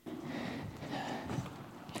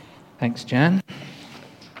Thanks, Jan.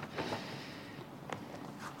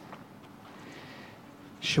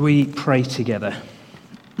 Shall we pray together?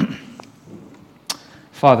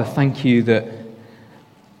 Father, thank you that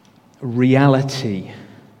reality,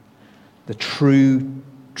 the true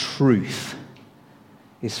truth,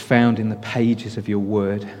 is found in the pages of your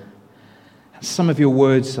word. Some of your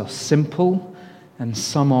words are simple and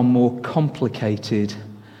some are more complicated,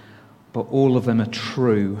 but all of them are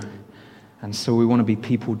true. And so we want to be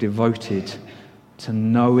people devoted to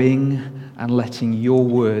knowing and letting your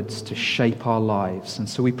words to shape our lives. And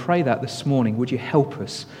so we pray that this morning. Would you help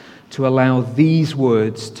us to allow these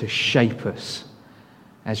words to shape us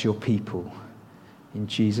as your people? In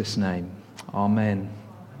Jesus' name, amen.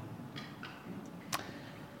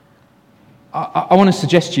 I want to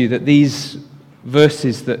suggest to you that these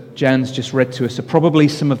verses that Jan's just read to us are probably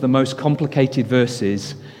some of the most complicated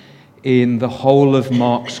verses in the whole of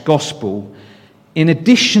Mark's Gospel. In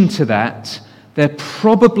addition to that, they're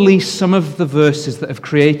probably some of the verses that have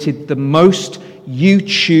created the most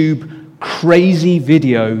YouTube crazy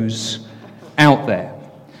videos out there.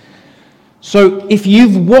 So if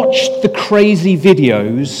you've watched the crazy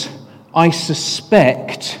videos, I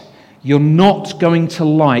suspect you're not going to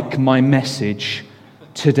like my message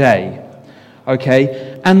today.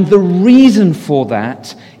 Okay? And the reason for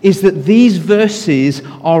that is that these verses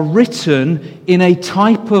are written in a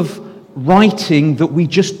type of writing that we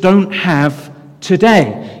just don't have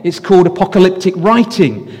today. It's called apocalyptic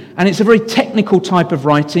writing, and it's a very technical type of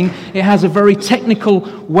writing. It has a very technical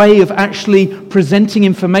way of actually presenting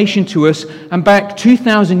information to us, and back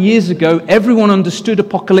 2,000 years ago, everyone understood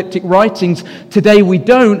apocalyptic writings. Today we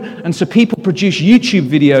don't, and so people produce YouTube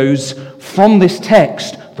videos from this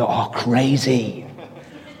text that are crazy.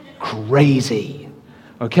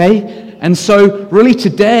 Okay? And so really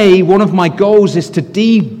today, one of my goals is to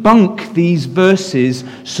debunk these verses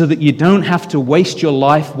so that you don't have to waste your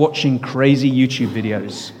life watching crazy YouTube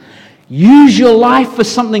videos. Use your life for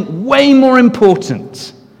something way more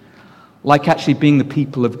important, like actually being the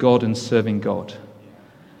people of God and serving God.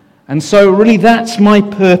 And so really that's my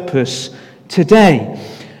purpose today.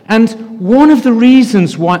 And one of the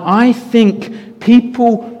reasons why I think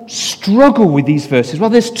people struggle with these verses, well,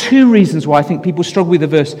 there's two reasons why I think people struggle with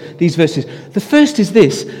these verses. The first is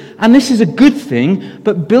this, and this is a good thing,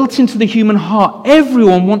 but built into the human heart,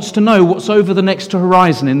 everyone wants to know what's over the next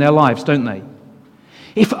horizon in their lives, don't they?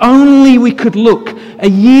 If only we could look a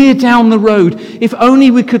year down the road, if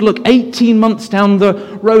only we could look 18 months down the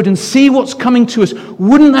road and see what's coming to us,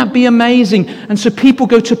 wouldn't that be amazing? And so people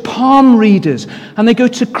go to palm readers and they go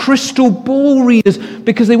to crystal ball readers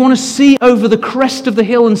because they want to see over the crest of the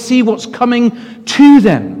hill and see what's coming to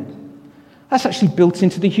them. That's actually built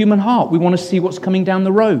into the human heart. We want to see what's coming down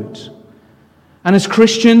the road. And as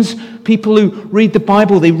Christians, people who read the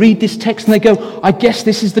Bible, they read this text and they go, I guess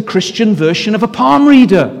this is the Christian version of a palm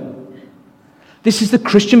reader. This is the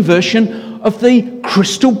Christian version of the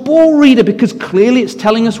crystal ball reader because clearly it's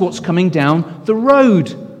telling us what's coming down the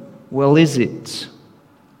road. Well, is it?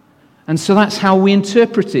 And so that's how we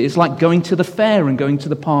interpret it. It's like going to the fair and going to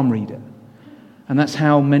the palm reader. And that's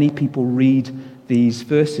how many people read these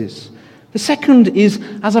verses. The second is,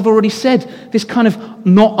 as I've already said, this kind of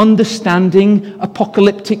not understanding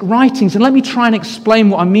apocalyptic writings. And let me try and explain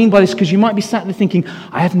what I mean by this, because you might be sat there thinking,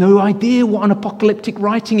 I have no idea what an apocalyptic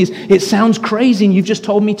writing is. It sounds crazy, and you've just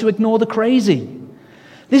told me to ignore the crazy.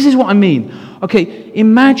 This is what I mean. Okay,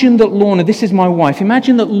 imagine that Lorna, this is my wife,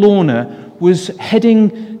 imagine that Lorna was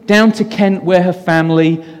heading down to Kent where her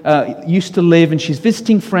family used to live, and she's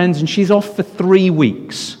visiting friends, and she's off for 3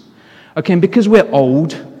 weeks. Okay, and because we're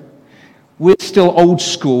old, we're still old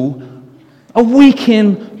school. A week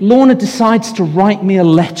in, Lorna decides to write me a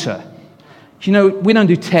letter. You know, we don't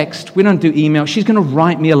do text, we don't do email. She's going to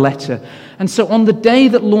write me a letter. And so on the day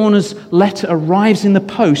that Lorna's letter arrives in the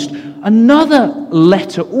post, another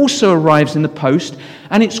letter also arrives in the post,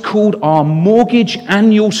 and it's called our mortgage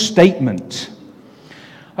annual statement.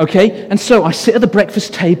 Okay, and so I sit at the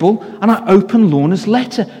breakfast table and I open Lorna's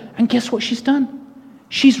letter, and guess what she's done?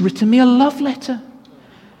 She's written me a love letter.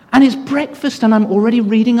 And it's breakfast and I'm already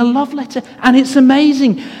reading a love letter and it's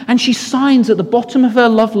amazing. And she signs at the bottom of her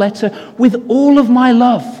love letter with all of my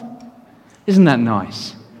love. Isn't that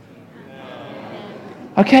nice?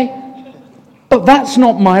 Okay, but that's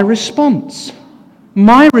not my response.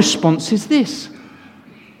 My response is this.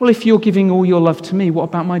 Well, if you're giving all your love to me, what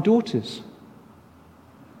about my daughters?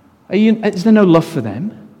 Is there no love for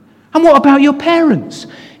them? And what about your parents?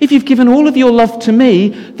 If you've given all of your love to me,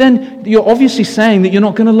 then you're obviously saying that you're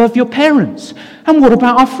not going to love your parents. And what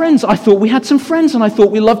about our friends? I thought we had some friends and I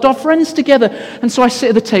thought we loved our friends together. And so I sit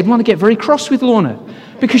at the table and I get very cross with Lorna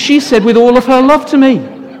because she said with all of her love to me.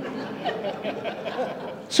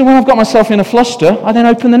 So when I've got myself in a fluster, I then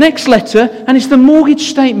open the next letter, and it's the mortgage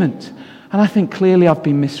statement. And I think clearly I've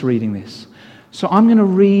been misreading this. So I'm going to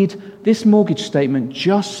read this mortgage statement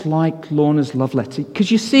just like Lorna's love letter. Because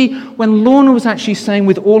you see, when Lorna was actually saying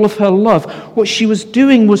with all of her love, what she was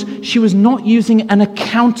doing was she was not using an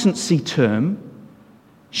accountancy term.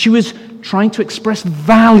 She was trying to express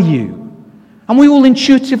value. And we all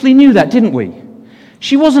intuitively knew that, didn't we?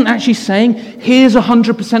 She wasn't actually saying, here's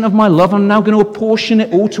 100% of my love, I'm now going to apportion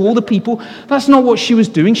it all to all the people. That's not what she was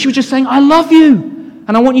doing. She was just saying, I love you,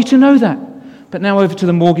 and I want you to know that. But now over to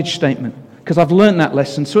the mortgage statement, because I've learned that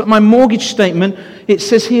lesson. So at my mortgage statement, it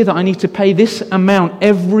says here that I need to pay this amount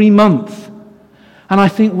every month. And I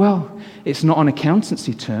think, well, it's not an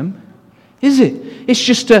accountancy term, is it? It's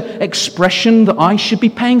just an expression that I should be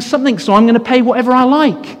paying something, so I'm going to pay whatever I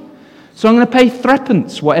like. So I'm going to pay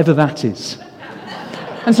threepence, whatever that is.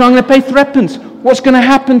 And so I'm going to pay threepence. What's going to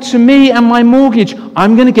happen to me and my mortgage?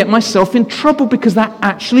 I'm going to get myself in trouble because that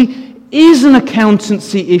actually is an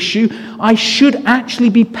accountancy issue. I should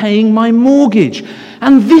actually be paying my mortgage.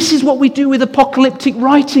 And this is what we do with apocalyptic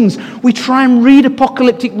writings. We try and read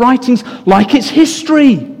apocalyptic writings like it's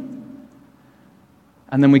history.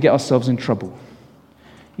 And then we get ourselves in trouble.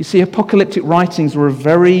 You see, apocalyptic writings were a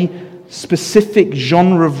very specific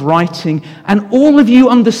genre of writing, and all of you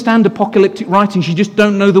understand apocalyptic writings, you just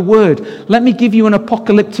don't know the word. Let me give you an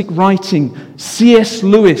apocalyptic writing. C.S.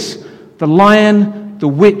 Lewis, The Lion, the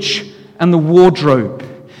Witch, and the Wardrobe.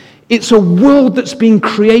 It's a world that's been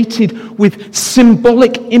created with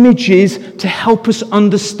symbolic images to help us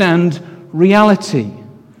understand reality.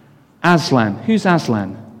 Aslan. Who's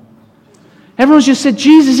Aslan? Everyone's just said,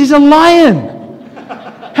 Jesus is a lion.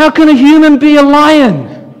 How can a human be a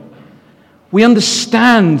lion? We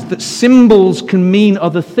understand that symbols can mean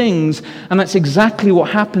other things, and that's exactly what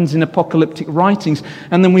happens in apocalyptic writings.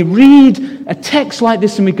 And then we read a text like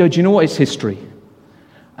this and we go, do you know what? It's history.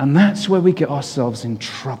 And that's where we get ourselves in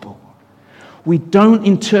trouble. We don't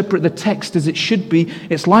interpret the text as it should be.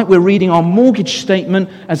 It's like we're reading our mortgage statement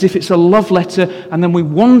as if it's a love letter, and then we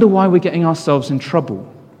wonder why we're getting ourselves in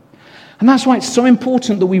trouble. And that's why it's so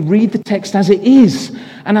important that we read the text as it is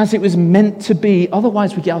and as it was meant to be.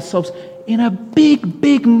 Otherwise, we get ourselves in a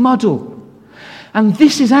big muddle. And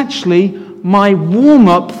this is actually my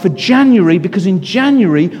warm-up for January, because in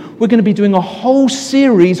January, we're going to be doing a whole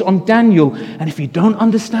series on Daniel. And if you don't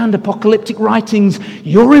understand apocalyptic writings,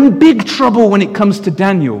 you're in big trouble when it comes to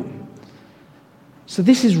Daniel. So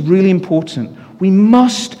this is really important. We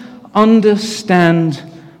must understand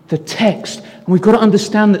the text. And we've got to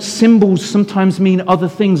understand that symbols sometimes mean other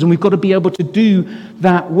things, and we've got to be able to do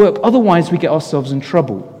that work. Otherwise, we get ourselves in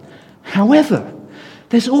trouble. However,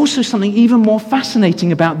 there's also something even more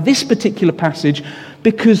fascinating about this particular passage,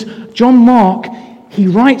 because John Mark, he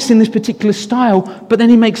writes in this particular style, but then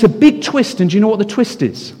he makes a big twist, and do you know what the twist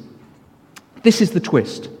is? This is the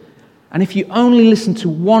twist. And if you only listen to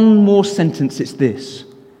one more sentence, it's this.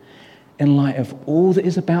 In light of all that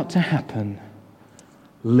is about to happen,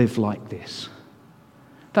 live like this.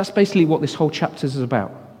 That's basically what this whole chapter is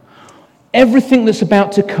about. Everything that's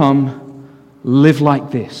about to come, live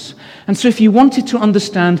like this. And so if you wanted to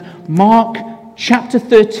understand Mark chapter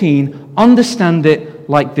 13, understand it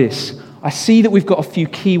like this. I see that we've got a few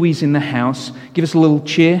Kiwis in the house. Give us a little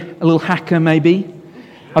cheer, a little hacker maybe.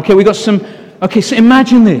 Okay, we got some. Okay, so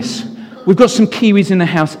imagine this. We've got some Kiwis in the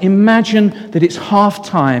house. Imagine that it's half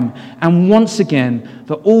time, and once again,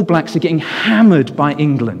 the All Blacks are getting hammered by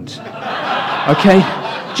England. Okay?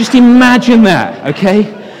 Just imagine that, okay?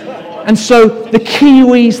 And so the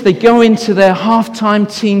Kiwis, they go into their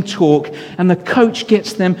halftime team talk, and the coach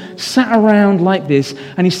gets them sat around like this,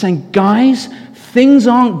 and he's saying, guys, things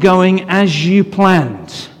aren't going as you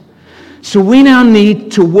planned. So we now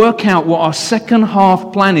need to work out what our second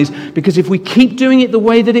half plan is, because if we keep doing it the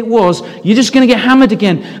way that it was, you're just going to get hammered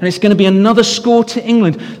again, and it's going to be another score to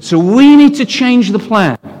England. So we need to change the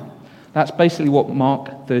plan. That's basically what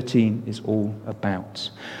Mark 13 is all about.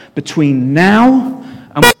 Between now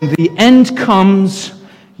and when the end comes,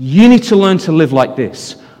 you need to learn to live like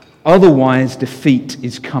this. Otherwise, defeat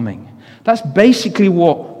is coming. That's basically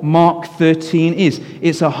what Mark 13 is.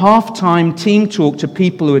 It's a halftime team talk to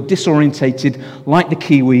people who are disorientated, like the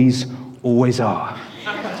Kiwis always are.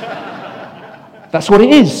 That's what it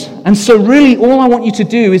is. And so really all I want you to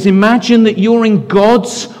do is imagine that you're in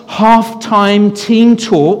God's halftime team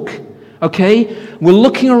talk, okay? We're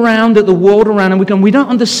looking around at the world around and we're going, we don't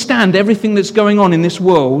understand everything that's going on in this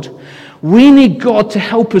world. We need God to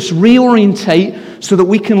help us reorientate so that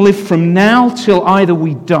we can live from now till either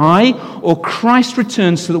we die or Christ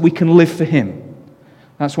returns so that we can live for Him.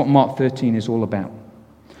 That's what Mark 13 is all about.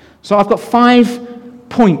 So I've got 5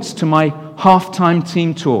 points to my halftime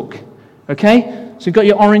team talk. Okay? So you've got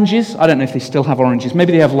your oranges. I don't know if they still have oranges.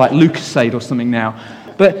 Maybe they have like Lucasade or something now.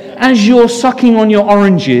 But as you're sucking on your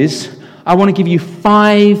oranges, I want to give you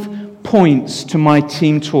 5 points to my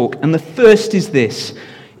team talk. And the first is this.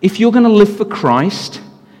 If you're going to live for Christ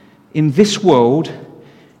in this world,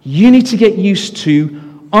 you need to get used to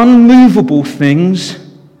unmovable things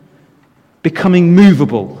becoming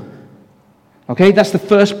movable. Okay, that's the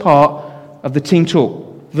first part of the team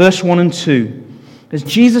talk. Verse 1 and 2. As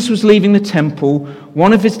Jesus was leaving the temple,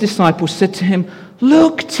 one of his disciples said to him,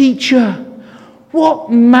 "Look, teacher, what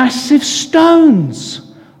massive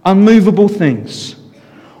stones!" Unmovable things.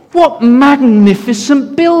 "What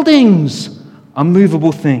magnificent buildings!"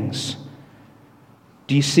 Unmovable things.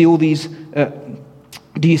 Do you see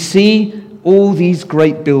all these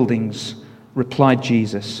great buildings? Replied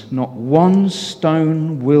Jesus. "Not one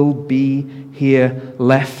stone will be here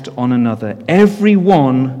left on another. Every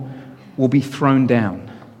one will be thrown down."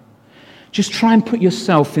 Just try and put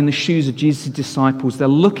yourself in the shoes of Jesus' disciples. They're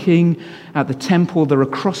looking at the temple. They're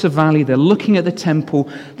across a valley. They're looking at the temple.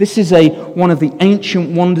 This is one of the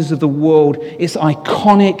ancient wonders of the world. It's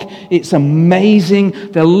iconic. It's amazing.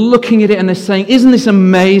 They're looking at it and they're saying, "Isn't this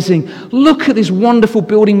amazing? Look at this wonderful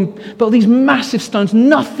building, but these massive stones,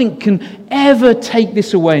 nothing can ever take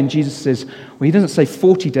this away." And Jesus says, well, he doesn't say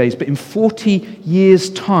 40 days, but in 40 years'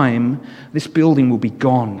 time, this building will be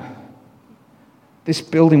gone. This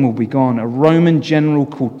building will be gone. A Roman general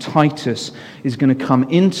called Titus is going to come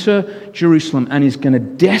into Jerusalem and is going to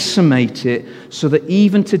decimate it so that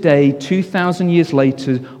even today, 2,000 years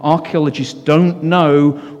later, archaeologists don't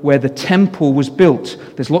know where the temple was built.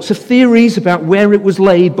 There's lots of theories about where it was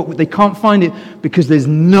laid, but they can't find it because there's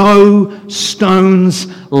no stones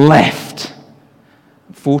left.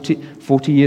 40 years